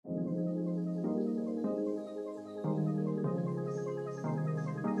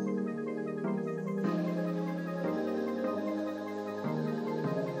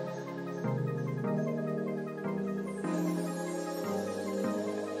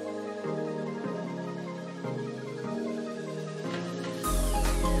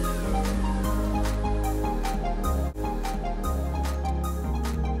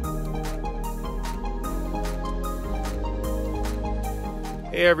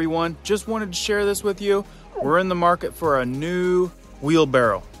Hey everyone, just wanted to share this with you. We're in the market for a new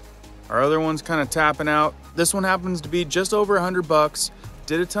wheelbarrow. Our other one's kind of tapping out. This one happens to be just over $100.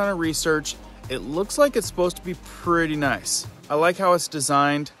 Did a ton of research. It looks like it's supposed to be pretty nice. I like how it's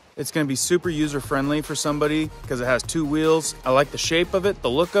designed. It's gonna be super user-friendly for somebody because it has two wheels. I like the shape of it, the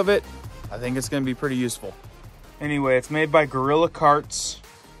look of it. I think it's gonna be pretty useful. Anyway, it's made by Gorilla Carts.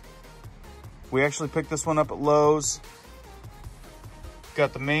 We actually picked this one up at Lowe's.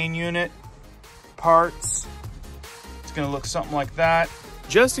 Got the main unit, parts. It's gonna look something like that.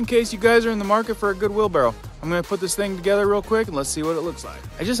 Just in case you guys are in the market for a good wheelbarrow, I'm gonna put this thing together real quick and let's see what it looks like.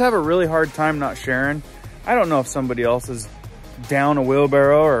 I just have a really hard time not sharing. I don't know if somebody else is down a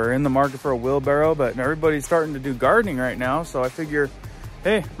wheelbarrow or in the market for a wheelbarrow, but everybody's starting to do gardening right now, so I figure,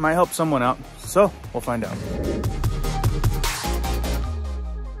 hey, might help someone out. So we'll find out.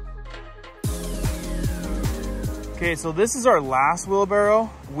 Okay, so this is our last wheelbarrow.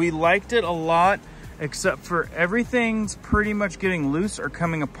 We liked it a lot, except for everything's pretty much getting loose or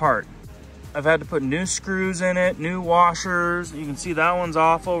coming apart. I've had to put new screws in it, new washers. You can see that one's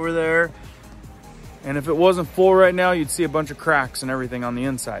off over there. And if it wasn't full right now, you'd see a bunch of cracks and everything on the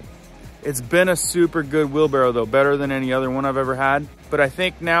inside. It's been a super good wheelbarrow though, better than any other one I've ever had. But I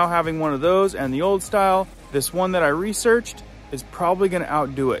think now having one of those and the old style, this one that I researched is probably gonna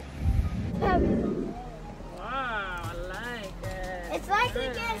outdo it. It's like we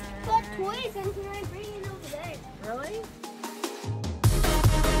just put toys into my brain over there. Really?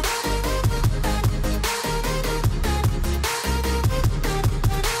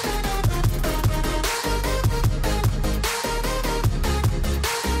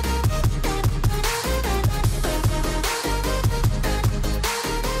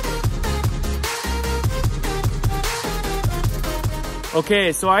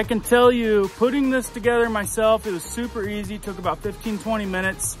 Okay, so I can tell you, putting this together myself, it was super easy, took about 15-20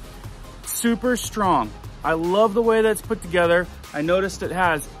 minutes, super strong. I love the way that's put together. I noticed it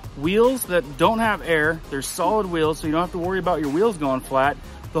has wheels that don't have air. They're solid wheels, so you don't have to worry about your wheels going flat.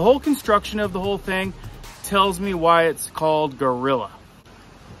 The whole construction of the whole thing tells me why it's called Gorilla.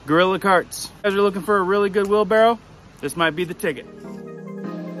 Gorilla Carts. If you guys are looking for a really good wheelbarrow, this might be the ticket.